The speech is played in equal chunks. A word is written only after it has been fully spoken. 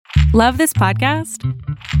Love this podcast?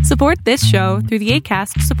 Support this show through the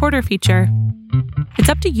Acast supporter feature. It's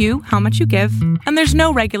up to you how much you give, and there's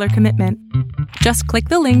no regular commitment. Just click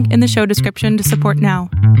the link in the show description to support now.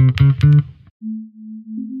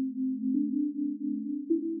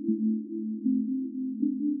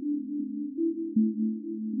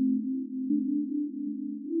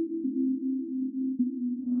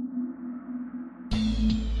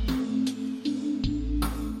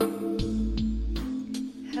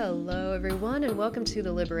 Hello, everyone, and welcome to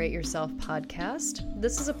the Liberate Yourself podcast.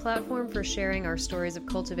 This is a platform for sharing our stories of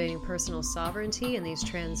cultivating personal sovereignty in these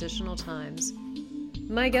transitional times.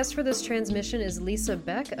 My guest for this transmission is Lisa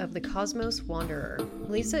Beck of the Cosmos Wanderer.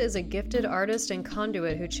 Lisa is a gifted artist and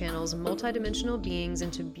conduit who channels multidimensional beings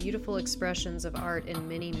into beautiful expressions of art in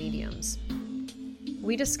many mediums.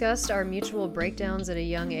 We discussed our mutual breakdowns at a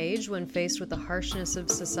young age when faced with the harshness of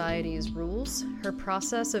society's rules, her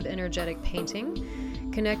process of energetic painting,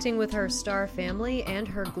 connecting with her star family, and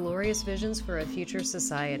her glorious visions for a future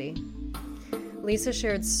society. Lisa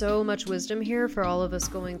shared so much wisdom here for all of us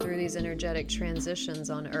going through these energetic transitions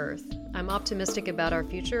on Earth. I'm optimistic about our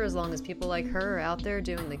future as long as people like her are out there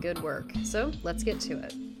doing the good work. So let's get to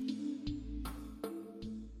it.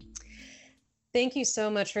 Thank you so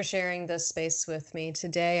much for sharing this space with me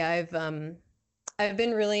today. I've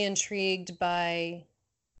been really intrigued by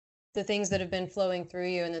the things that have been flowing through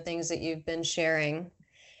you and the things that you've been sharing.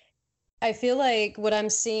 I feel like what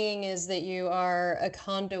I'm seeing is that you are a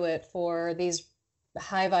conduit for these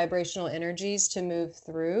high vibrational energies to move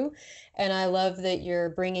through. And I love that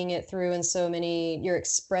you're bringing it through you're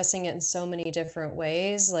expressing it in so many different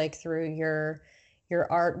ways, like through your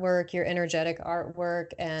artwork, your energetic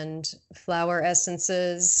artwork and flower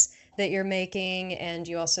essences that you're making. And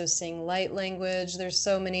you also sing light language. There's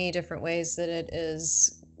so many different ways that it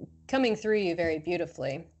is coming through you very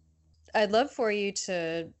beautifully. I'd love for you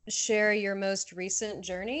to share your most recent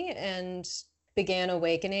journey and began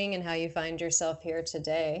awakening and how you find yourself here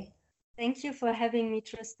today. Thank you for having me,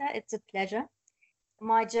 Trista. It's a pleasure.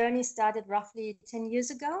 My journey started roughly 10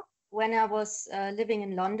 years ago when I was living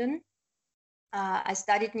in London. I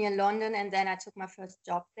studied near London and then I took my first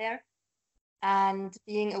job there. And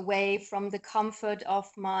being away from the comfort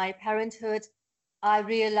of my parenthood, I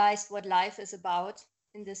realized what life is about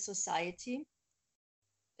in this society.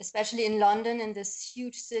 Especially in London, in this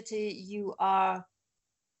huge city,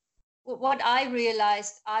 what I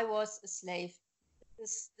realized, I was a slave.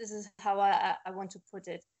 This is how I want to put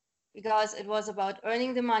it, because it was about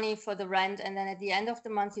earning the money for the rent, and then at the end of the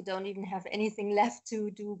month, you don't even have anything left to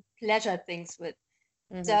do pleasure things with.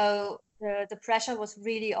 Mm-hmm. So the pressure was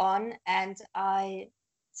really on, and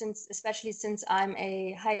especially since I'm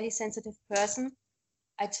a highly sensitive person,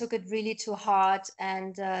 I took it really to heart,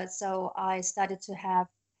 and so I started to have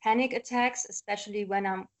panic attacks, especially when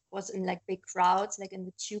I was in like big crowds, like in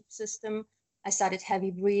the tube system. I started heavy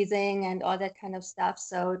breathing and all that kind of stuff.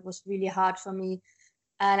 So it was really hard for me.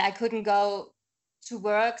 And I couldn't go to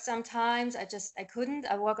work sometimes. I couldn't.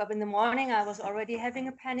 I woke up in the morning, I was already having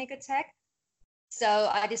a panic attack. So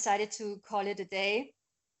I decided to call it a day.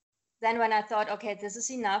 Then when I thought, okay, this is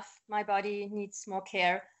enough, my body needs more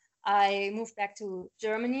care, I moved back to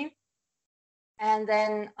Germany. And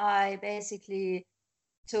then I basically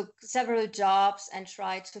took several jobs and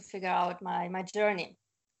tried to figure out my journey.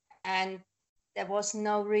 And there was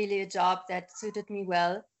no really a job that suited me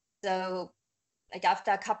well. So like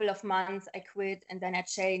after a couple of months, I quit and then I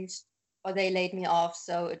changed or they laid me off.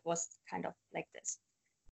 So it was kind of like this.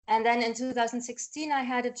 And then in 2016, I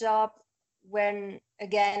had a job when,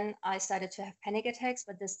 again, I started to have panic attacks,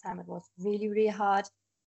 but this time it was really, really hard.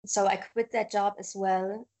 So I quit that job as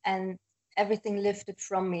well and everything lifted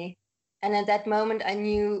from me. And at that moment, I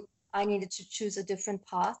knew I needed to choose a different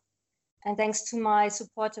path. And thanks to my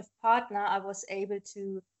supportive partner, I was able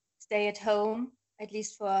to stay at home, at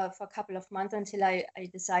least for a couple of months until I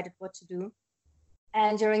decided what to do.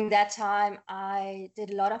 And during that time, I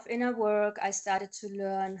did a lot of inner work. I started to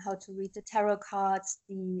learn how to read the tarot cards,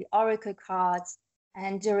 the oracle cards.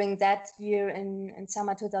 And during that year in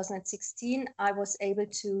summer 2016, I was able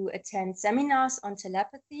to attend seminars on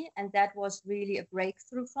telepathy. And that was really a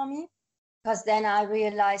breakthrough for me. Because then I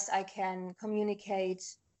realized I can communicate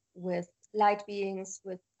with light beings,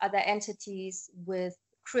 with other entities, with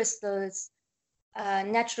crystals,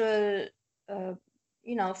 natural,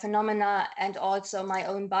 phenomena, and also my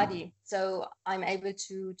own body. So I'm able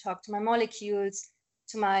to talk to my molecules,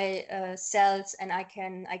 to my cells, and I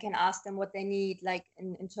can ask them what they need, like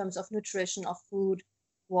in terms of nutrition, of food,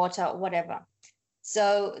 water, or whatever.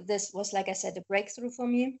 So this was, like I said, a breakthrough for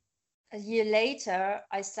me. A year later,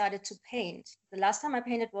 I started to paint. The last time I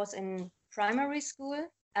painted was in primary school.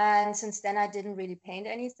 And since then, I didn't really paint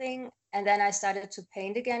anything. And then I started to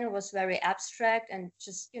paint again. It was very abstract and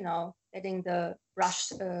just, letting the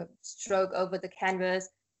brush stroke over the canvas.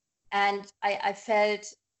 And I felt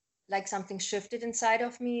like something shifted inside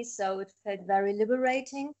of me. So it felt very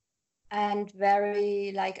liberating and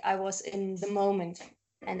very like I was in the moment.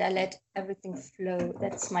 And I let everything flow.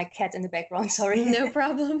 That's my cat in the background, sorry. No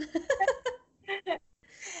problem.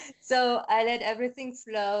 So I let everything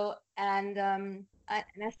flow, and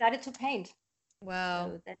I started to paint.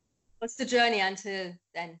 Wow. So that was the journey until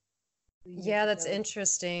then. Yeah, that's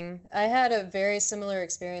interesting. I had a very similar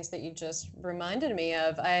experience that you just reminded me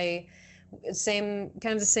of. Kind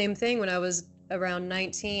of the same thing when I was around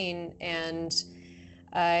 19, and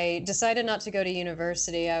I decided not to go to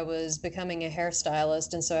university. I was becoming a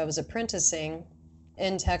hairstylist, and so I was apprenticing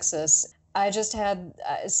in Texas. I just had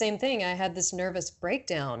same thing. I had this nervous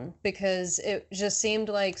breakdown because it just seemed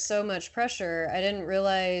like so much pressure. I didn't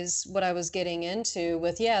realize what I was getting into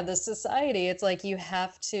with, the society. It's like you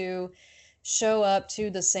have to show up to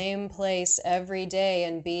the same place every day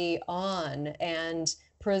and be on and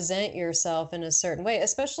present yourself in a certain way,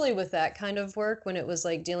 especially with that kind of work when it was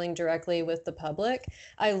like dealing directly with the public.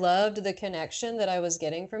 I loved the connection that I was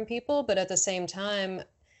getting from people, but at the same time,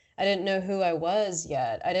 I didn't know who I was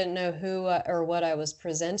yet. I didn't know who or what I was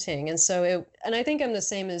presenting. And I think I'm the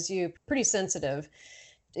same as you, pretty sensitive,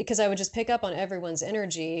 because I would just pick up on everyone's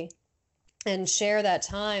energy and share that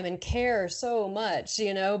time and care so much,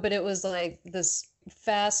 but it was like this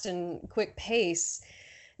fast and quick pace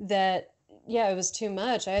that, it was too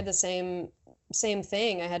much. I had the same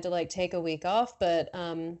thing. I had to like take a week off, but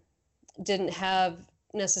didn't have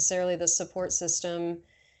necessarily the support system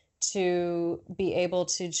to be able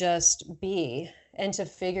to just be and to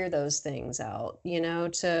figure those things out,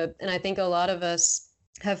 and I think a lot of us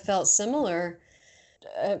have felt similar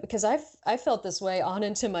because I felt this way on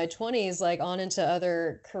into my 20s, like on into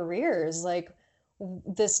other careers. Like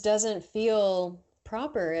this doesn't feel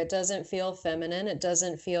proper. It doesn't feel feminine. It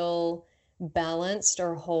doesn't feel balanced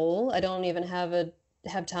or whole. I don't even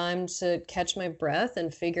have time to catch my breath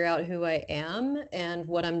and figure out who I am and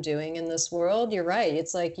what I'm doing in this world. You're right.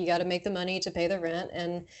 It's like you got to make the money to pay the rent,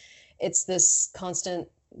 and it's this constant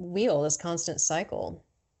wheel, this constant cycle.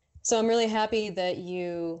 So I'm really happy that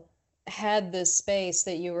you had this space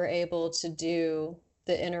that you were able to do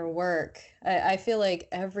the inner work. I feel like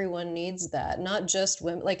everyone needs that, not just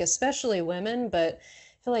women, like especially women, but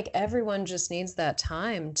I feel like everyone just needs that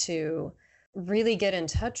time to really get in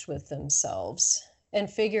touch with themselves and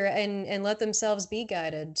figure and let themselves be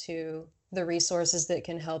guided to the resources that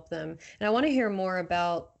can help them. And I want to hear more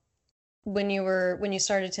about when you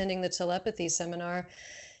started attending the telepathy seminar.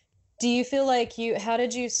 Do you feel like how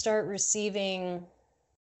did you start receiving,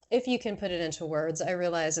 if you can put it into words? I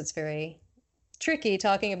realize it's very tricky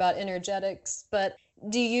talking about energetics, but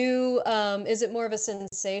is it more of a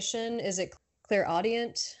sensation? Is it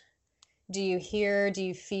clairaudient? Do you hear? Do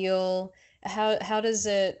you feel? How does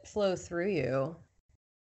it flow through you?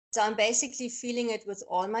 So I'm basically feeling it with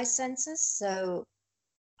all my senses. So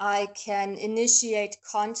I can initiate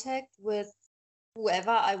contact with whoever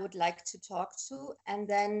I would like to talk to, and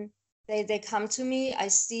then they come to me. I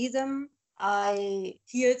see them, I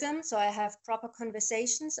hear them, so I have proper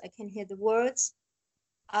conversations. I can hear the words.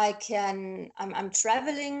 I'm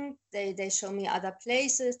traveling. They show me other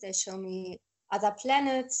places. They show me other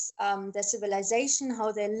planets, their civilization,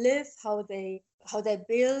 how they live, how they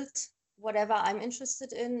build, whatever I'm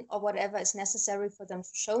interested in or whatever is necessary for them to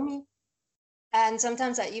show me. And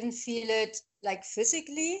sometimes I even feel it like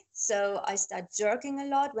physically. So I start jerking a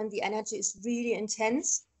lot when the energy is really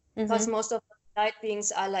intense, because most of the light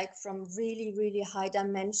beings are like from really, really high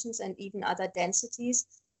dimensions and even other densities.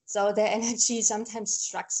 So their energy sometimes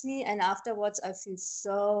strikes me, and afterwards I feel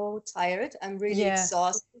so tired. I'm really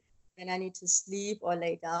exhausted and I need to sleep or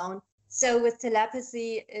lay down. So with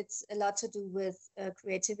telepathy, it's a lot to do with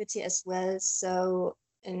creativity as well. So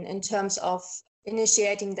in terms of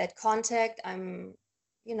initiating that contact, I'm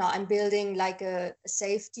building like a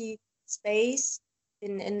safety space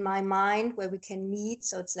in my mind where we can meet.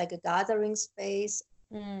 So it's like a gathering space.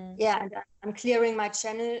 Yeah, and I'm clearing my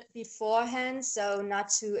channel beforehand, so not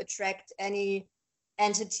to attract any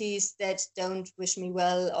entities that don't wish me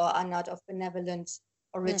well or are not of benevolent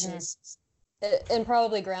origins. And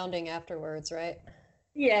probably grounding afterwards, right?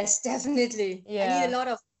 Yes, definitely. Yeah. I need a lot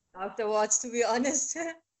of afterwards, to be honest.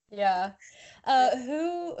 Yeah.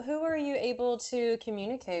 Who are you able to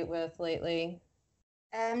communicate with lately?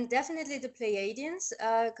 Definitely the Pleiadians,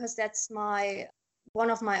 because that's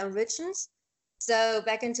one of my origins. So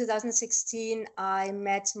back in 2016, I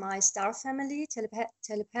met my star family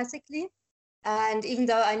telepathically. And even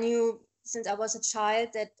though I knew since I was a child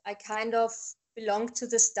that I kind of belonged to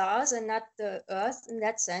the stars and not the earth in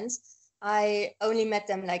that sense, I only met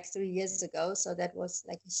them like 3 years ago. So that was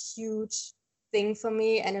like a huge thing for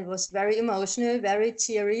me. And it was very emotional, very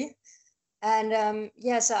teary. And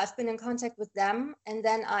yeah, so I've been in contact with them. And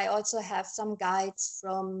then I also have some guides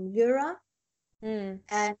from Lyra.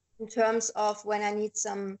 And in terms of when I need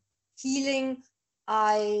some healing,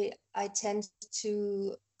 I tend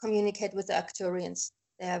to communicate with the Arcturians.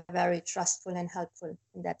 They are very trustful and helpful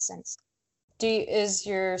in that sense. Is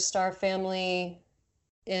your star family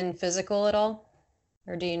in physical at all?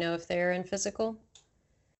 Or do you know if they're in physical?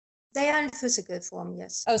 They are in physical form,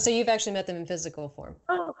 yes. Oh, so you've actually met them in physical form?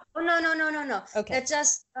 Oh no. Okay. They're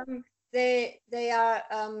just they are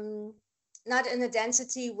not in a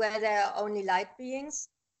density where they are only light beings.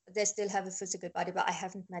 They still have a physical body, but I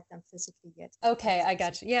haven't met them physically yet. Okay, I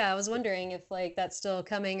got you. Yeah, I was wondering if like that's still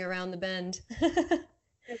coming around the bend.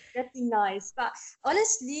 That'd be nice. But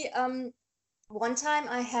honestly, one time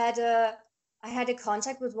I had a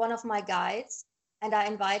contact with one of my guides, and I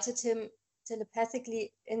invited him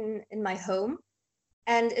telepathically in my home,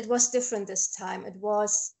 and it was different this time. It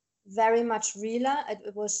was very much realer.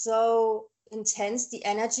 It was so intense, the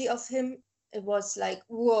energy of him. It was like,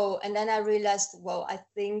 whoa. And then I realized, whoa, I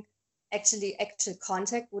think actually actual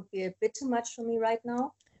contact would be a bit too much for me right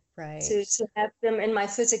now. Right. To have them in my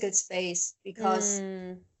physical space because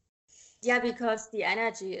because the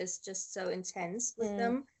energy is just so intense with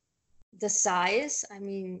them. The size, I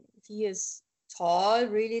mean, he is tall,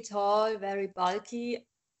 really tall, very bulky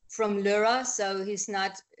from Lyra, so he's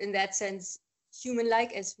not in that sense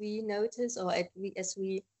human-like as we notice or as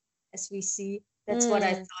we see. That's what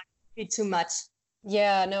I thought would be too much.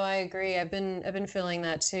 Yeah, no, I agree. I've been feeling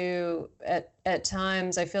that too at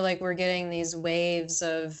times. I feel like we're getting these waves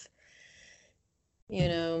of,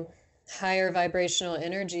 higher vibrational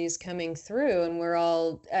energies coming through,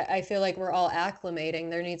 and I feel like we're all acclimating.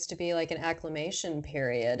 There needs to be like an acclimation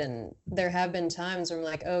period, and there have been times where I'm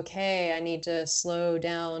like, okay, I need to slow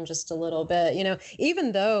down just a little bit,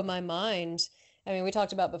 even though my mind, I mean, we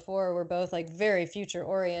talked about before, we're both like very future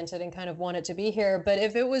oriented and kind of want it to be here, but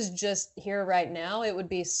if it was just here right now, it would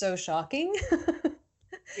be so shocking.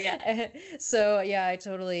 Yeah. So yeah, I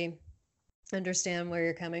totally understand where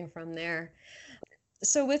you're coming from there.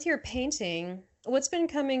 So with your painting, what's been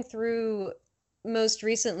coming through most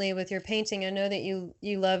recently with your painting? I know that you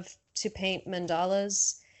love to paint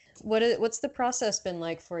mandalas. What's the process been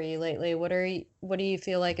like for you lately? What do you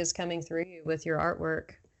feel like is coming through you with your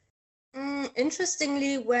artwork?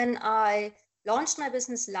 Interestingly, when I launched my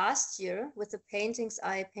business last year with the paintings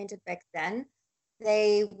I painted back then,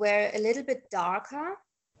 they were a little bit darker,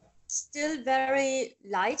 still very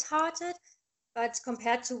light-hearted, but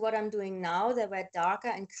compared to what I'm doing now, they were darker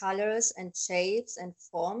in colors and shapes and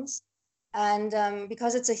forms. And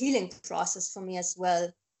because it's a healing process for me as well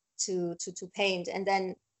to paint. And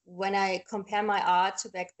then when I compare my art to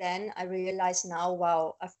back then, I realize now,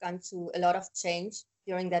 wow, I've gone through a lot of change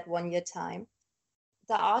during that 1 year time.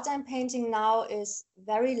 The art I'm painting now is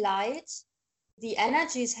very light. The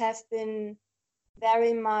energies have been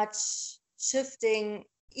very much shifting,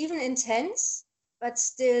 even intense, but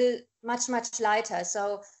still much, much lighter.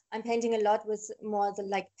 So I'm painting a lot with more the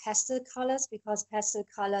like pastel colors, because pastel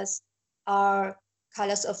colors are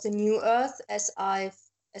colors of the new earth, as I've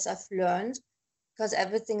learned, because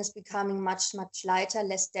everything is becoming much, much lighter,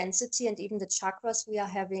 less density, and even the chakras we are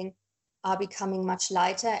having are becoming much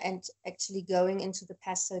lighter and actually going into the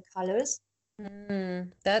pastel colors.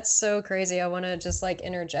 That's so crazy. I want to just like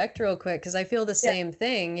interject real quick because I feel the same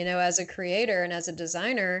thing, as a creator and as a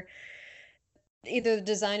designer, either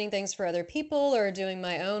designing things for other people or doing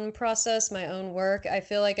my own process, my own work. I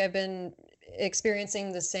feel like I've been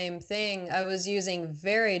experiencing the same thing. I was using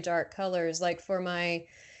very dark colors, like for my,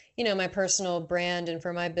 my personal brand and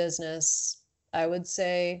for my business, I would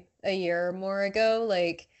say a year or more ago,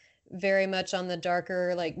 like very much on the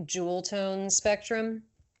darker, like jewel tone spectrum,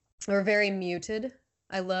 or very muted.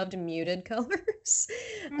 I loved muted colors,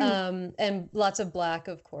 and lots of black,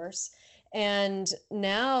 of course. And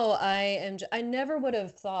now I never would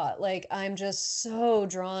have thought, like, I'm just so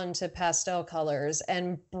drawn to pastel colors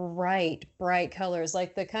and bright, bright colors,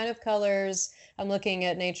 like the kind of colors I'm looking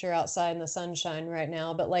at nature outside in the sunshine right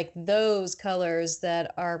now, but like those colors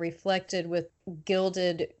that are reflected with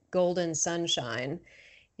gilded golden sunshine.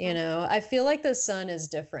 I feel like the sun is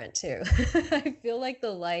different too. I feel like the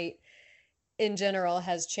light in general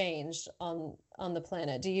has changed on the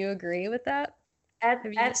planet. Do you agree with that?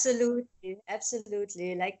 Absolutely.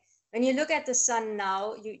 Like when you look at the sun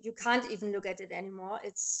now, you can't even look at it anymore.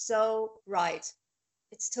 It's so bright.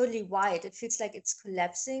 it's totally white. It feels like it's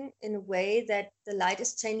collapsing in a way that the light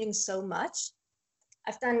is changing so much.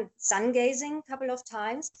 I've done sun gazing a couple of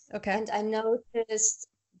times, Okay. and I noticed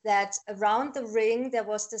that around the ring there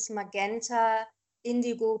was this magenta,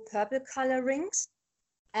 indigo, purple color rings,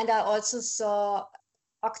 and I also saw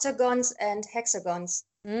octagons and hexagons.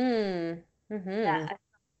 Mm-hmm.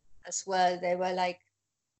 As well. They were like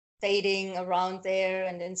fading around there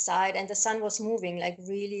and inside, and the sun was moving like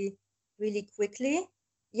really, really quickly.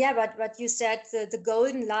 Yeah, but you said the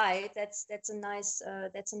golden light. That's a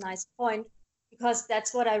nice point, because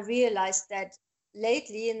that's what I realized, that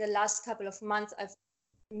lately in the last couple of months I've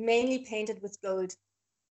mainly painted with gold.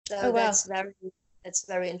 So Oh, wow. that's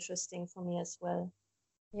very interesting for me as well.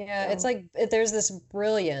 Yeah, So, it's like there's this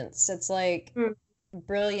brilliance. It's like mm,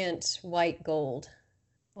 brilliant white gold.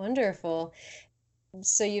 Wonderful.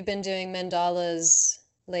 So you've been doing mandalas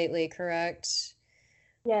lately, correct?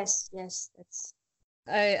 yes, that's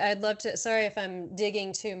I'd love to, sorry if I'm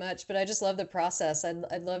digging too much, but I just love the process.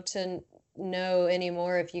 I'd love to know any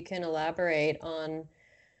more if you can elaborate on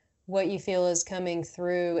what you feel is coming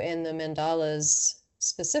through in the mandalas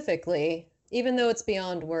specifically, even though it's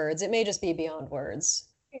beyond words. It may just be beyond words.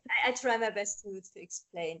 I try my best to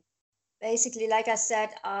explain. Basically, like I said,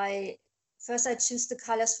 I choose the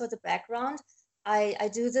colors for the background. I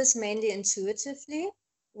do this mainly intuitively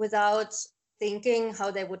without thinking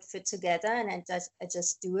how they would fit together, and I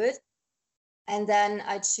just do it. And then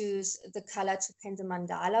I choose the color to paint the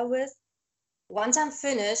mandala with. Once I'm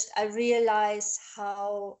finished, I realize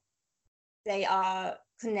how they are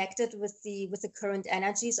connected with the current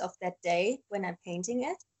energies of that day when I'm painting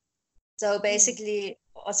it. So basically,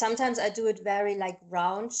 or sometimes I do it very like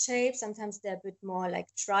round shapes. Sometimes they're a bit more like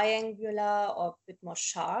triangular or a bit more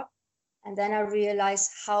sharp. And then I realize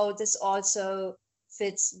how this also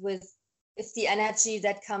fits with, if the energy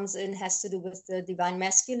that comes in has to do with the divine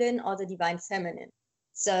masculine or the divine feminine.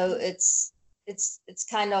 So it's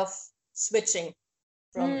kind of switching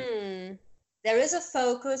from. Hmm. There is a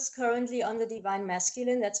focus currently on the divine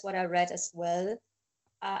masculine. That's what I read as well.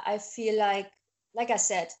 I feel like I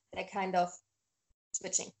said, they're kind of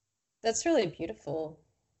switching. That's really beautiful.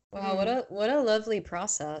 Wow, Mm. what a lovely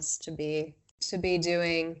process to be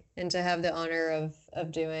doing and to have the honor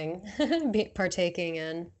of doing partaking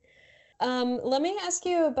in. Let me ask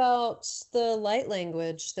you about the light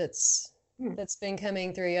language Mm. that's been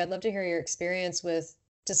coming through you. I'd love to hear your experience with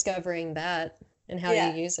discovering that and how you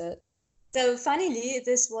Yeah. use it. So funnily,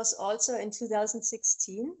 this was also in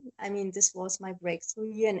 2016. I mean, this was my breakthrough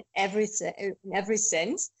year in every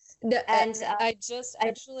sense. No, And I just I,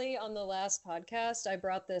 actually on the last podcast I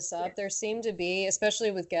brought this yeah. up. There seemed to be,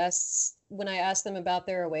 especially with guests, when I asked them about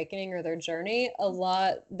their awakening or their journey, a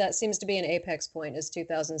lot that seems to be an apex point is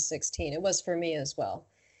 2016. It was for me as well.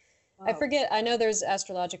 I Wow. forget, I know there's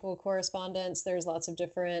astrological correspondence, there's lots of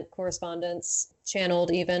different correspondence channeled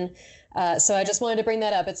even. So I Yeah. just wanted to bring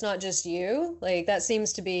that up. It's not just you. Like that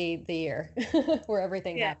seems to be the year where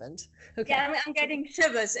everything Yeah. happened. Okay. Yeah, I'm getting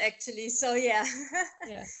shivers actually. So yeah,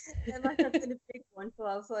 Yeah. that must have been a big one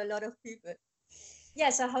for a lot of people. Yeah,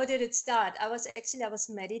 so how did it start? I was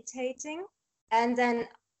meditating, and then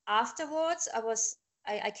afterwards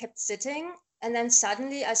I kept sitting, and then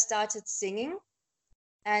suddenly I started singing.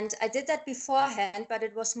 And I did that beforehand, but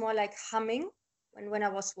it was more like humming when I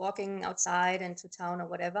was walking outside and to town or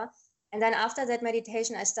whatever. And then after that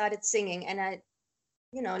meditation, I started singing, and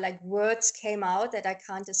like words came out that I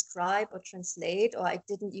can't describe or translate, or I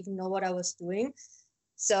didn't even know what I was doing.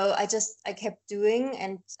 So I kept doing,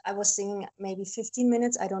 and I was singing maybe 15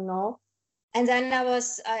 minutes, I don't know. And then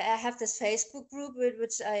I have this Facebook group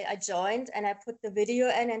which I joined, and I put the video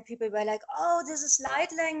in, and people were like, oh, this is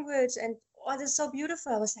light language, and oh, this is so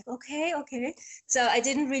beautiful. I was like, okay. So I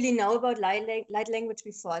didn't really know about light language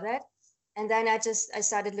before that. And then I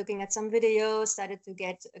started looking at some videos, started to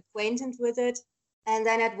get acquainted with it. And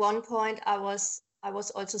then at one point I was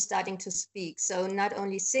also starting to speak. So not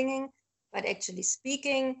only singing, but actually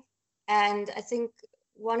speaking. And I think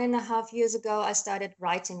 1.5 years ago, I started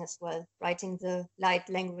writing as well, writing the light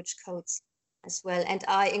language codes as well. And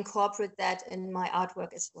I incorporate that in my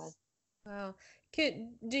artwork as well. Wow.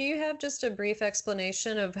 Do you have just a brief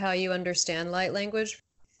explanation of how you understand light language?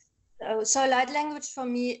 So light language for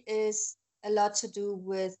me is a lot to do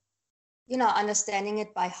with, understanding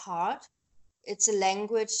it by heart. It's a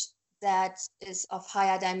language that is of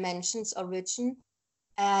higher dimensions origin,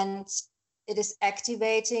 and it is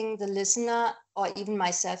activating the listener or even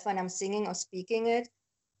myself when I'm singing or speaking it,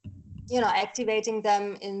 activating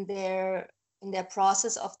them in their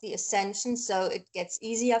process of the ascension, so it gets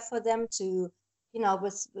easier for them to,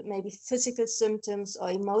 with maybe physical symptoms or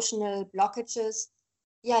emotional blockages,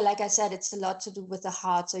 Yeah, like I said, it's a lot to do with the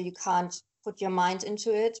heart, so you can't put your mind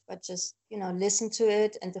into it, but just, listen to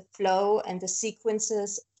it and the flow and the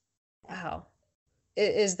sequences. Wow.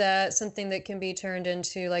 Is that something that can be turned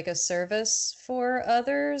into like a service for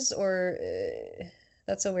others, or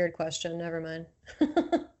that's a weird question. Never mind.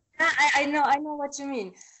 I know what you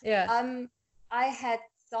mean. Yeah. I had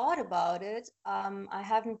thought about it. I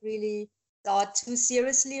haven't really thought too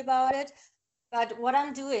seriously about it. But what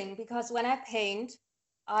I'm doing, because when I paint,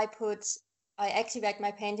 I activate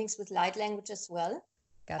my paintings with light language as well.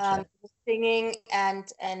 Gotcha. Singing and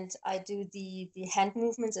I do the hand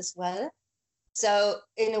movements as well. So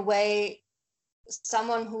in a way,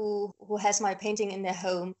 someone who has my painting in their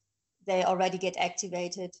home, they already get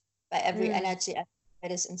activated by every energy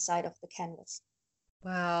that is inside of the canvas.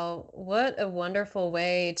 Wow, what a wonderful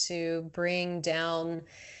way to bring down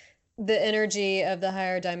the energy of the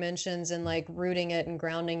higher dimensions and like rooting it and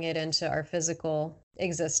grounding it into our physical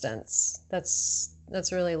existence. That's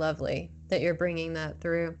really lovely that you're bringing that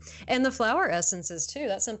through. And the flower essences too.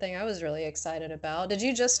 That's something I was really excited about. Did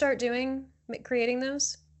you just start creating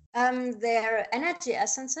those? They're energy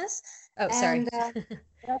essences. Oh, sorry.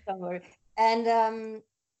 Don't worry. And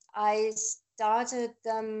I started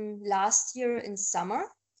them last year in summer,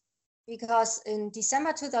 because in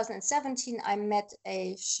December 2017, I met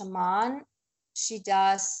a shaman. She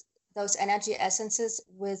does those energy essences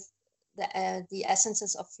with the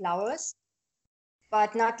essences of flowers,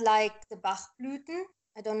 but not like the Bachblüten.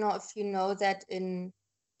 I don't know if you know that in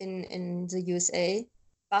the USA.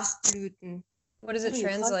 Bachblüten. What does it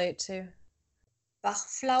translate to? Bach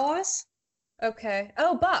flowers. Okay.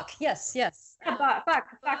 Oh, Bach. Yes, yes. Bach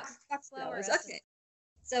flowers. Okay.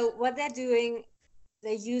 So what they're doing,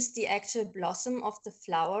 they use the actual blossom of the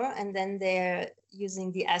flower, and then they're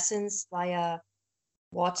using the essence via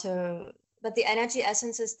water. But the energy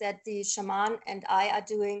essences that the shaman and I are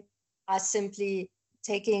doing are simply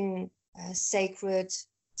taking sacred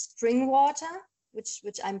spring water, which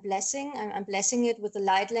I'm blessing. I'm blessing it with the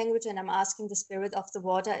light language, and I'm asking the spirit of the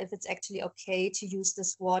water if it's actually okay to use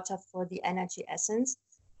this water for the energy essence,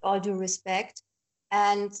 all due respect.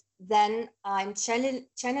 And then I'm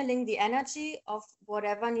channeling the energy of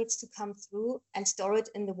whatever needs to come through and store it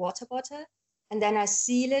in the water bottle. And then I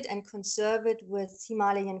seal it and conserve it with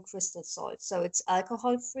Himalayan crystal salt. So it's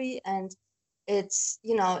alcohol free, and it's,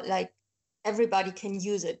 like everybody can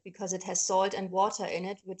use it because it has salt and water in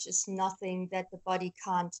it, which is nothing that the body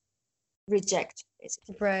can't reject,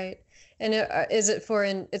 basically. Right. And it's for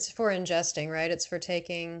ingesting, right? It's for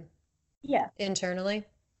taking internally.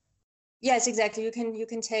 Yes, exactly. You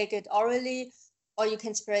can take it orally, or you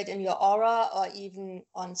can spray it in your aura, or even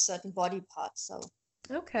on certain body parts. So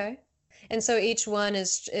okay. And so each one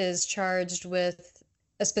is charged with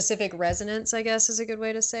a specific resonance, I guess is a good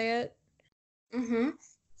way to say it. Mm-hmm.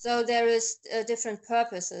 So there is different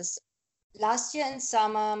purposes. Last year in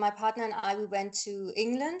summer, my partner and I, we went to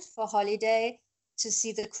England for holiday to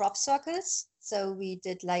see the crop circles. So we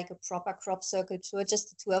did like a proper crop circle tour,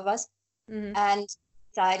 just the two of us, and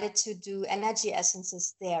decided to do energy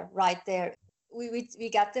essences there, right there. We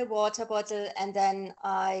got the water bottle, and then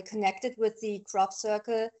I connected with the crop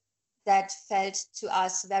circle that felt to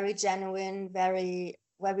us very genuine, very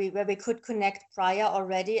where we could connect prior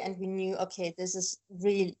already, and we knew, okay, this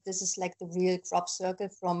is like the real crop circle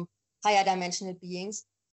from higher dimensional beings.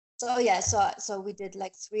 So yeah, so we did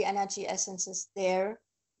like 3 energy essences there.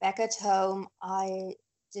 Back at home, I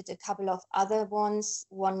did a couple of other ones.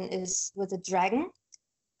 One is with a dragon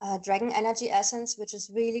energy essence, which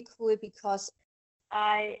is really cool because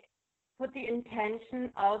I put the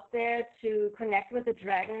intention out there to connect with the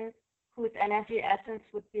dragon, whose energy essence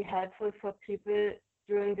would be helpful for people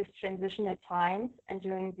during this transitional times and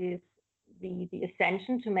during the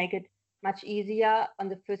ascension, to make it much easier on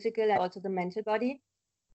the physical and also the mental body.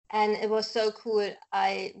 And it was so cool.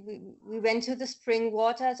 We went to the spring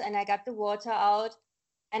waters, and I got the water out,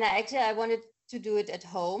 and I wanted to do it at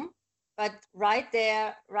home. But right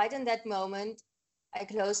there, right in that moment, I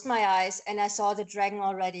closed my eyes and I saw the dragon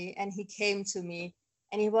already, and he came to me.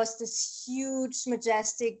 And he was this huge,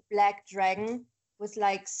 majestic black dragon with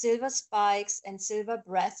like silver spikes and silver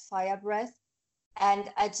breath, fire breath. And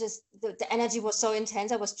the energy was so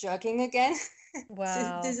intense, I was jerking again.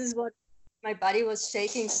 Wow. This is what my body was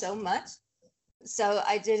shaking so much. So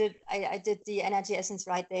I did it. I did the energy essence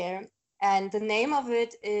right there. And the name of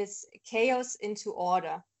it is Chaos into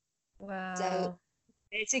Order. Wow. So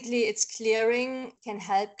basically it's clearing, can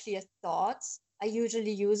help clear thoughts. I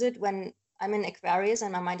usually use it when I'm in Aquarius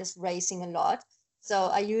and my mind is racing a lot. So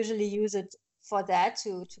I usually use it for that,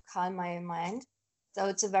 to calm my mind. So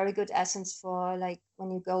it's a very good essence for like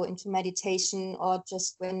when you go into meditation, or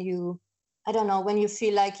just when you, I don't know, when you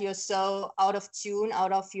feel like you're so out of tune,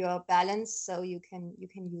 out of your balance. So you can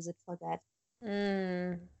use it for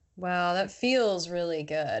that. Wow, that feels really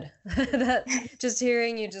good. That just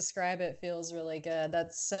hearing you describe it feels really good.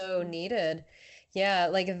 That's so needed. Yeah,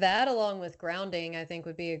 like that along with grounding, I think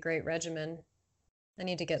would be a great regimen. I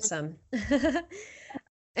need to get some.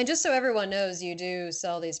 And just so everyone knows, you do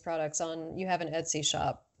sell these products you have an Etsy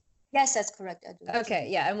shop. Yes, that's correct. I do. Okay,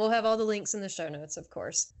 yeah, and we'll have all the links in the show notes, of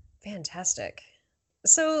course. Fantastic.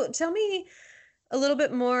 So tell me a little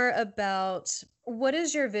bit more about what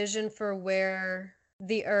is your vision for where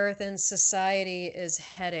the earth and society is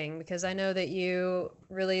heading? Because I know that you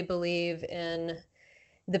really believe in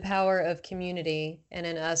the power of community and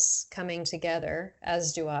in us coming together,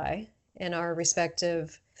 as do I, in our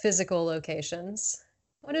respective physical locations.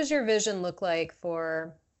 What does your vision look like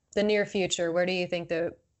for the near future? Where do you think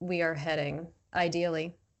that we are heading,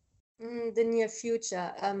 ideally? The near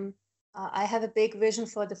future. I have a big vision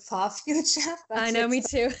for the far future, I know, me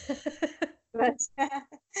too. but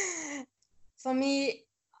for me,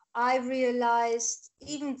 I realized,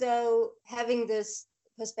 even though having this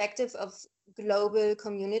perspective of global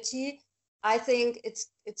community, I think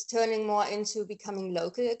it's turning more into becoming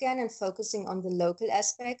local again and focusing on the local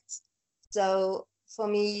aspects. So for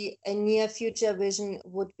me, a near future vision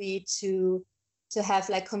would be to have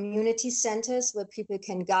like community centers where people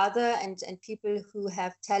can gather, and people who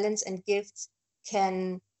have talents and gifts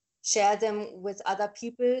can share them with other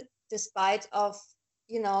people, despite of,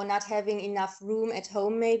 not having enough room at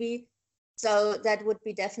home maybe. So that would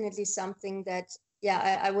be definitely something that,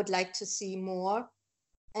 yeah, I would like to see more.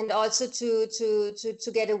 And also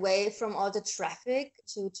to get away from all the traffic,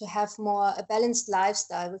 to have more a balanced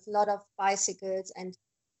lifestyle with a lot of bicycles and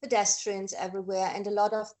pedestrians everywhere, and a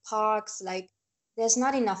lot of parks. Like, there's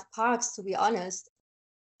not enough parks, to be honest.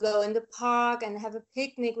 Go in the park and have a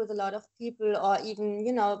picnic with a lot of people, or even,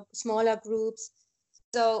 smaller groups.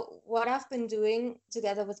 So what I've been doing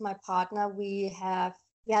together with my partner, we have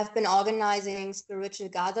been organizing spiritual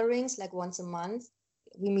gatherings like once a month.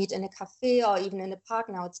 We meet in a cafe or even in a park.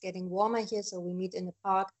 Now it's getting warmer here, so we meet in the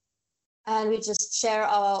park, and we just share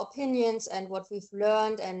our opinions and what we've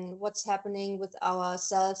learned and what's happening with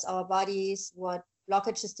ourselves, our bodies, what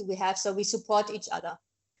blockages do we have. So we support each other.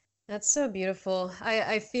 That's so beautiful.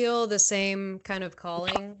 I feel the same kind of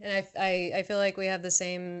calling, and I feel like we have the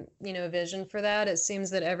same, vision for that. It seems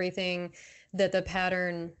that everything that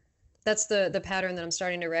that's the pattern that I'm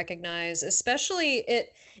starting to recognize. Especially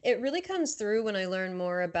it really comes through when I learn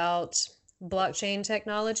more about blockchain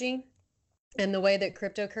technology and the way that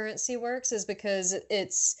cryptocurrency works, is because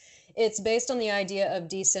it's based on the idea of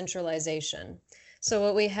decentralization. So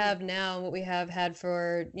what we have now, what we have had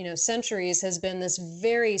for, centuries, has been this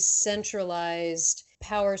very centralized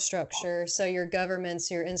power structure. So your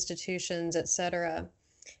governments, your institutions, et cetera,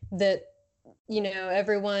 that,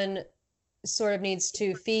 everyone sort of needs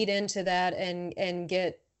to feed into that and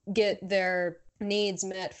get their needs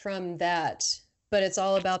met from that. But it's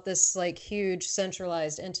all about this like huge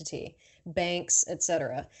centralized entity, banks, et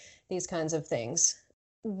cetera, these kinds of things.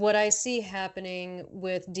 What I see happening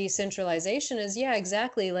with decentralization is, yeah,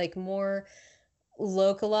 exactly, like more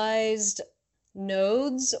localized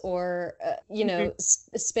nodes, or,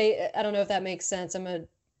 space. I don't know if that makes sense. I'm a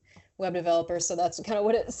web developer, so that's kind of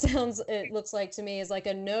what it looks like to me, is like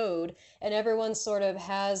a node, and everyone sort of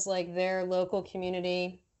has like their local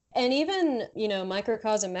community, and even,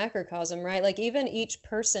 microcosm, macrocosm, right? Like even each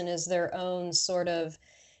person is their own sort of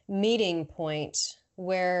meeting point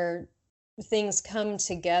where things come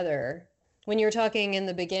together. When you were talking in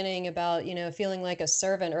the beginning about, feeling like a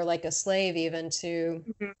servant or like a slave even to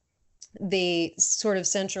the sort of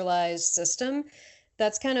centralized system,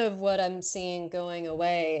 that's kind of what I'm seeing going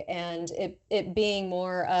away. And it being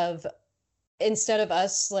more of, instead of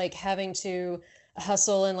us like having to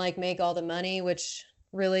hustle and like make all the money, which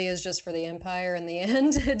really is just for the empire in the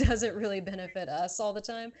end, it doesn't really benefit us all the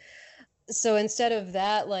time. So instead of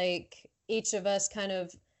that, like each of us kind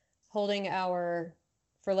of holding our,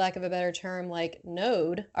 for lack of a better term, like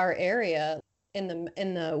node, our area in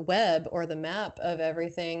the web or the map of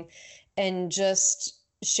everything, and just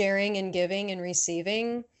sharing and giving and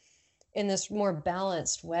receiving in this more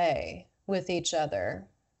balanced way with each other.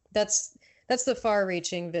 That's the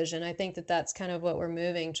far-reaching vision. I think that that's kind of what we're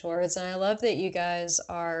moving towards, and I love that you guys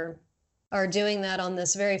are doing that on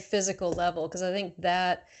this very physical level, because I think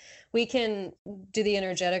that we can do the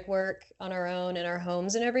energetic work on our own in our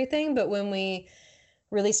homes and everything, but when we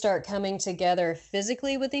really start coming together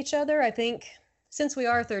physically with each other, I think, since we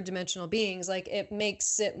are third dimensional beings, like it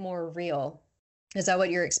makes it more real. Is that what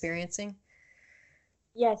you're experiencing?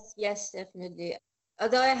 Yes, definitely.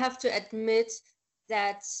 Although I have to admit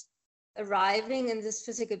that arriving in this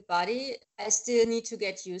physical body, I still need to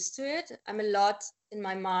get used to it. I'm a lot in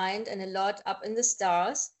my mind and a lot up in the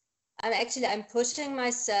stars. I'm pushing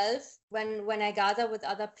myself when I gather with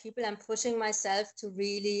other people, I'm pushing myself to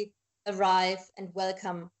really arrive and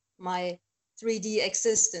welcome my 3D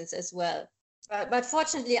existence as well. But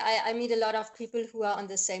fortunately, I meet a lot of people who are on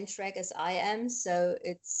the same track as I am, so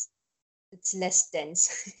it's less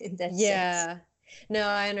dense in that sense. Yeah. No,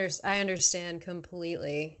 I understand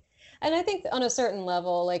completely. And I think on a certain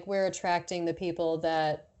level, like we're attracting the people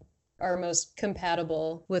that are most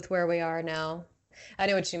compatible with where we are now. I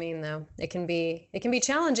know what you mean though. It can be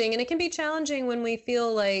challenging, and it can be challenging when we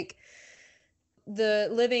feel like the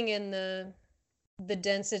living in the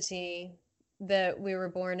density that we were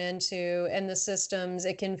born into and the systems.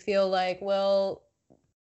 It can feel like, well,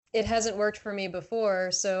 it hasn't worked for me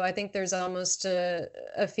before. So I think there's almost a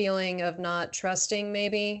feeling of not trusting,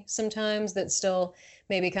 maybe sometimes, that's still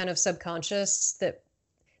maybe kind of subconscious, that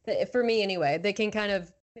for me anyway, they can kind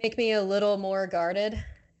of make me a little more guarded,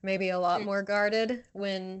 maybe a lot more guarded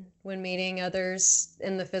when meeting others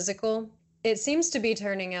in the physical. It seems to be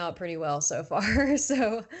turning out pretty well so far.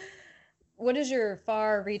 So what is your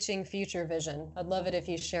far-reaching future vision? I'd love it if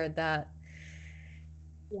you shared that.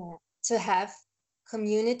 Yeah, to have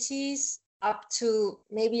communities up to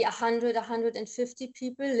maybe 100, 150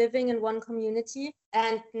 people living in one community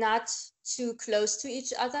and not too close to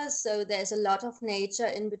each other. So there's a lot of nature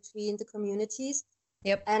in between the communities.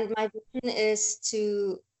 Yep. And my vision is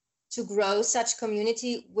to grow such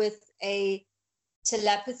community with a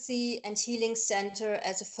telepathy and healing center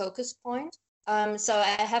as a focus point. So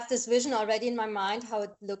I have this vision already in my mind, how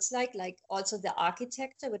it looks like also the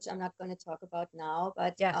architecture, which I'm not going to talk about now,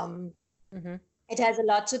 but Yeah. Mm-hmm. it has a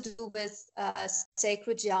lot to do with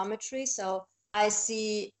sacred geometry. So I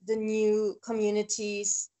see the new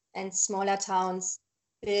communities and smaller towns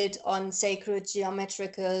built on sacred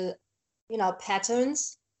geometrical,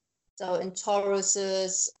 patterns. So in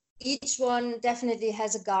toruses, each one definitely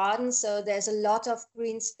has a garden. So there's a lot of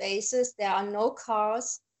green spaces. There are no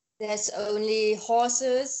cars. There's only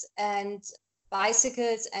horses and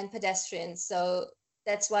bicycles and pedestrians. So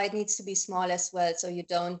that's why it needs to be small as well. So you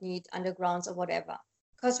don't need undergrounds or whatever.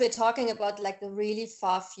 Because we're talking about like the really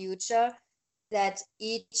far future, that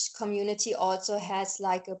each community also has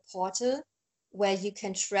like a portal where you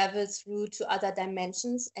can travel through to other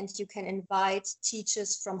dimensions, and you can invite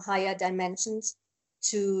teachers from higher dimensions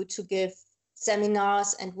to give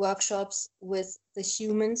seminars and workshops with the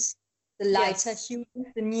humans, the lighter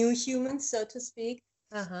humans, the new humans, so to speak.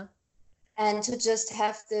 Uh-huh. And to just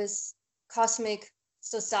have this cosmic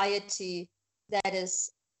society that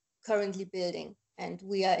is currently building, and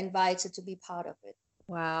we are invited to be part of it.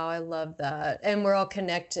 Wow, I love that. And we're all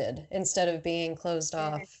connected instead of being closed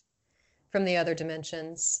off from the other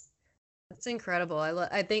dimensions. That's incredible.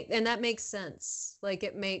 I think, and that makes sense. Like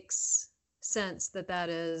it makes sense that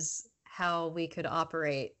is how we could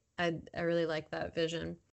operate. I really like that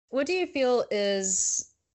vision. What do you feel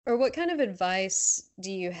is, or what kind of advice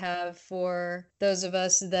do you have for those of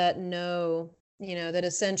us that know, that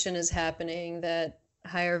ascension is happening, that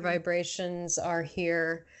higher vibrations are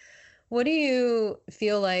here? What do you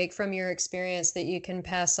feel like from your experience that you can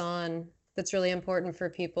pass on that's really important for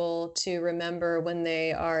people to remember when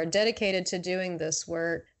they are dedicated to doing this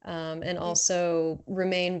work, and also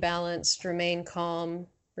remain balanced, remain calm,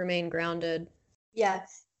 remain grounded? Yeah,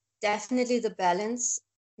 definitely the balance,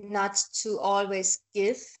 not to always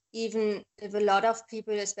give, even if a lot of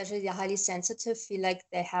people, especially the highly sensitive, feel like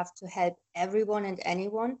they have to help everyone and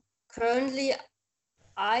anyone. Currently,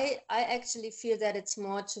 I actually feel that it's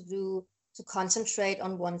more to concentrate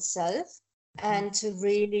on oneself and to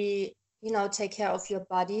really, take care of your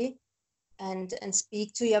body and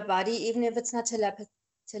speak to your body, even if it's not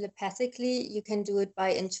telepathically. You can do it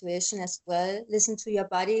by intuition as well. Listen to your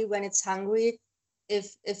body when it's hungry.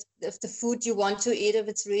 If the food you want to eat, if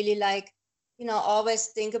it's really like, always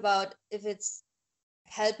think about if it's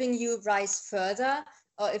helping you rise further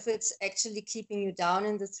or if it's actually keeping you down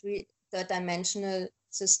in the third dimensional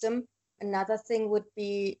system. Another thing would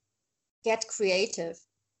be get creative.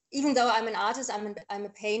 Even though I'm an artist, I'm a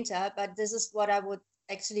painter, but this is what I would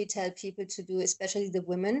actually tell people to do, especially the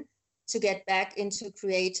women, to get back into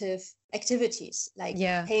creative activities like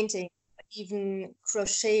painting, even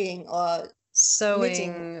crocheting or sewing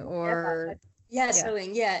knitting, or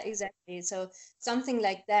sewing. Yeah, exactly. So something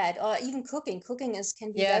like that, or even cooking. Cooking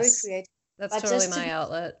can be very creative. That's totally my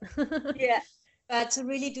outlet. Yeah. But to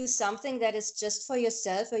really do something that is just for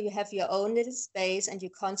yourself, where you have your own little space and you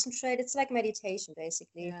concentrate, it's like meditation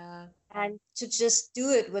basically. Yeah. And to just do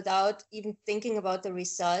it without even thinking about the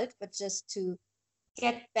result, but just to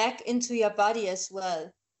get back into your body as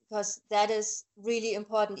well, because that is really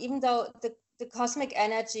important. Even though the cosmic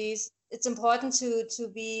energies, it's important to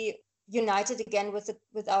be united again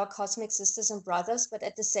with our cosmic sisters and brothers, but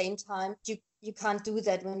at the same time, you can't do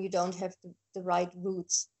that when you don't have the right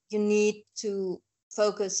roots. You need to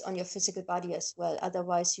focus on your physical body as well.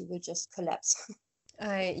 Otherwise, you will just collapse.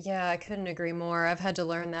 I couldn't agree more. I've had to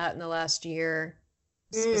learn that in the last year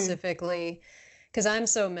specifically because I'm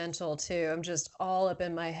so mental too. I'm just all up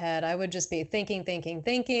in my head. I would just be thinking,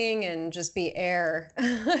 and just be air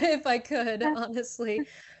if I could, honestly.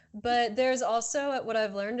 But there's also what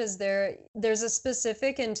I've learned is there's a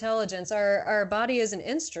specific intelligence. Our body is an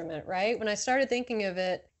instrument, right? When I started thinking of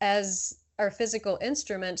it as our physical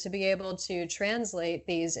instrument to be able to translate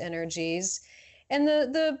these energies, and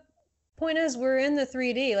the point is we're in the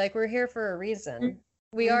 3D, like we're here for a reason.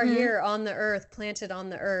 We are here on the earth, planted on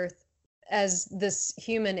the earth as this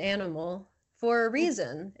human animal for a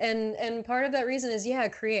reason. And part of that reason is,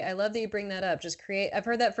 create. I love that you bring that up. Just create. I've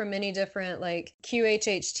heard that from many different like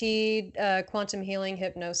QHHT, quantum healing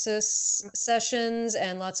hypnosis sessions,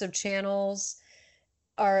 and lots of channels.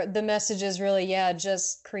 The message is really,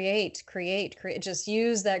 just create, just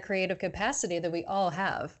use that creative capacity that we all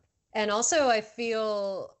have. And also I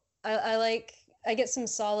feel I get some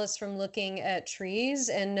solace from looking at trees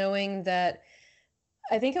and knowing that,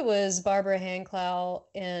 I think it was Barbara Hanclau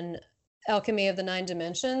in Alchemy of the Nine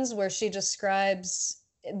Dimensions, where she describes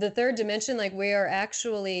the third dimension, like we are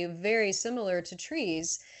actually very similar to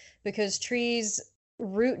trees, because trees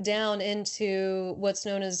root down into what's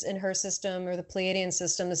known as, in her system or the Pleiadian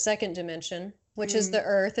system, the second dimension, which is the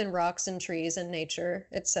earth and rocks and trees and nature,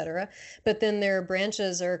 etc. But then their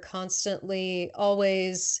branches are constantly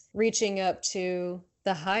always reaching up to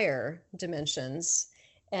the higher dimensions.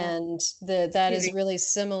 And that is really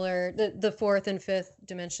similar, the fourth and fifth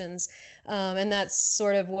dimensions. And that's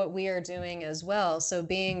sort of what we are doing as well. So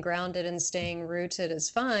being grounded and staying rooted is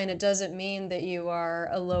fine. It doesn't mean that you are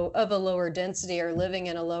of a lower density or living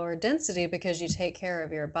in a lower density because you take care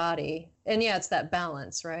of your body. And it's that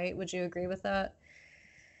balance, right? Would you agree with that?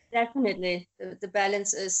 Definitely. The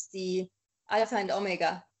balance is the alpha and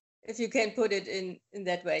omega, if you can put it in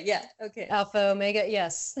that way. Yeah, okay. Alpha, omega,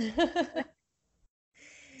 yes.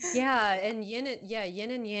 And yin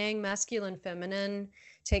and yang, masculine, feminine.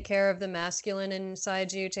 Take care of the masculine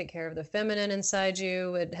inside you, take care of the feminine inside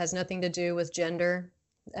you. It has nothing to do with gender.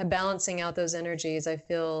 Balancing out those energies, I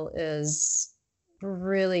feel, is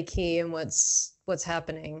really key in what's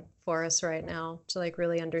happening for us right now, to like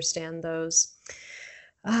really understand those.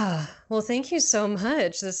 Well, thank you so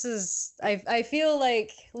much. This is, I feel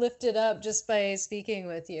like lifted up just by speaking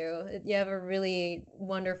with you. You have a really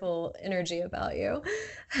wonderful energy about you.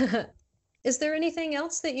 Is there anything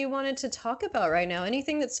else that you wanted to talk about right now?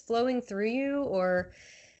 Anything that's flowing through you or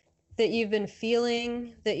that you've been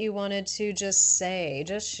feeling that you wanted to just say,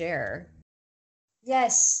 just share?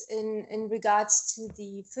 Yes, in regards to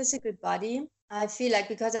the physical body, I feel like,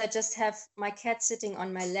 because I just have my cat sitting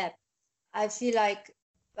on my lap, I feel like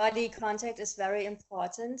body contact is very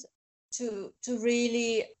important to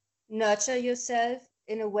really nurture yourself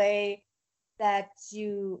in a way that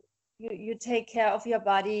you take care of your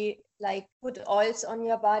body, like put oils on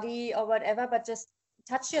your body or whatever, but just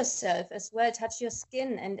touch yourself as well, touch your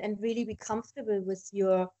skin, and really be comfortable with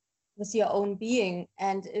your own being.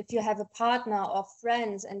 And if you have a partner or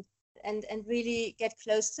friends, and really get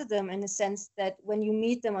close to them, in a sense that when you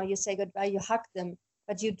meet them or you say goodbye, you hug them,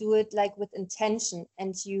 but you do it like with intention,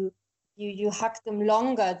 and you hug them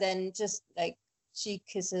longer than just like cheek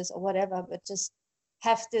kisses or whatever, but just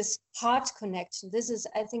have this heart connection.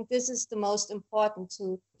 I think this is the most important,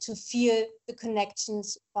 to feel the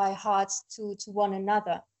connections by hearts to one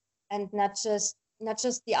another, and not just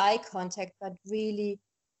the eye contact, but really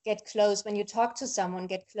get close. When you talk to someone,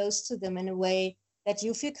 get close to them in a way that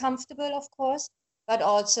you feel comfortable, of course, but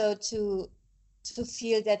also to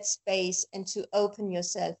feel that space and to open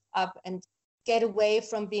yourself up and get away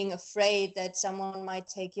from being afraid that someone might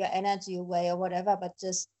take your energy away or whatever, but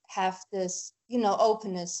just have this,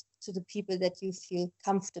 openness to the people that you feel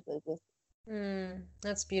comfortable with.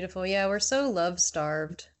 That's beautiful. Yeah, we're so love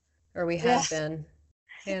starved, or we have been.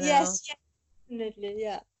 Yes, definitely,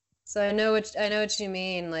 yeah. So I know what you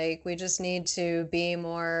mean. Like, we just need to be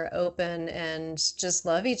more open and just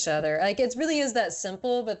love each other. Like, it really is that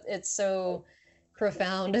simple, but it's so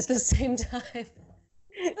profound at the same time.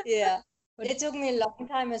 Yeah. It took me a long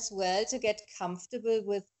time as well to get comfortable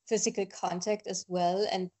with physical contact as well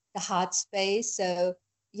and the heart space. So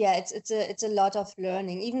yeah, it's a lot of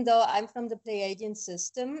learning. Even though I'm from the Pleiadian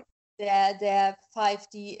system, their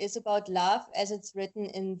 5D is about love, as it's written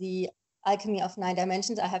in the Alchemy of Nine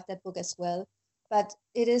Dimensions. I have that book as well. But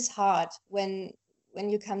it is hard when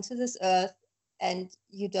you come to this earth and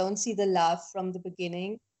you don't see the love from the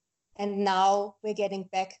beginning. And now we're getting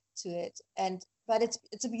back to it. But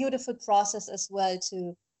it's a beautiful process as well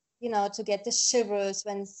to, to get the shivers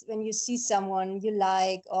when you see someone you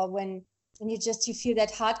like, or when you feel that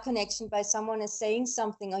heart connection by someone is saying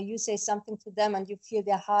something, or you say something to them and you feel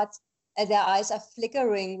their hearts, their eyes are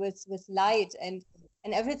flickering with light, and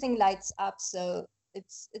everything lights up. So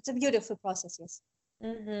it's a beautiful process. Yes.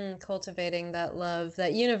 Mm-hmm. Cultivating that love,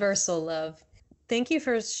 that universal love. Thank you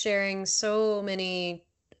for sharing so many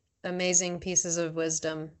amazing pieces of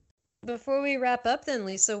wisdom. Before we wrap up then,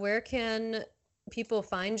 Lisa, where can people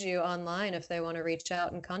find you online if they want to reach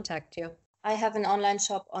out and contact you? I have an online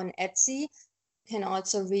shop on Etsy. You can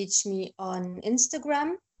also reach me on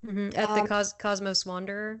Instagram. Mm-hmm. At the Cosmos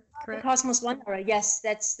Wanderer, correct? The Cosmos Wanderer, yes,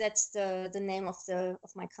 that's the name of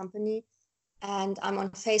my company. And I'm on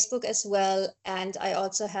Facebook as well. And I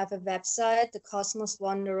also have a website,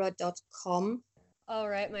 thecosmoswanderer.com. All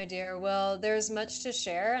right, my dear. Well, there's much to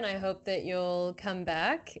share, and I hope that you'll come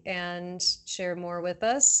back and share more with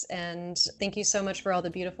us. And thank you so much for all the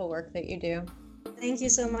beautiful work that you do. Thank you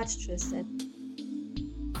so much, Tristan.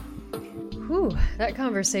 Whew, that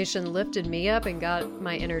conversation lifted me up and got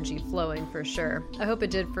my energy flowing for sure. I hope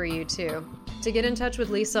it did for you too. To get in touch with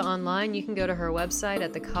Lisa online, you can go to her website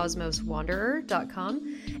at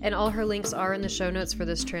thecosmoswanderer.com, and all her links are in the show notes for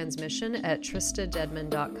this transmission at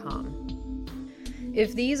tristadedman.com.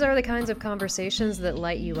 If these are the kinds of conversations that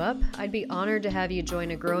light you up, I'd be honored to have you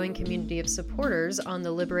join a growing community of supporters on the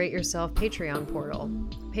Liberate Yourself Patreon portal.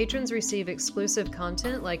 Patrons receive exclusive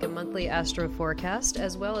content like a monthly astro forecast,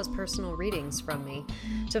 as well as personal readings from me.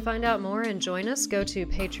 To find out more and join us, go to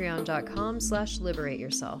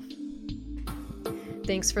patreon.com/liberateyourself.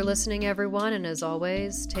 Thanks for listening, everyone, and as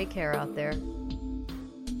always, take care out there.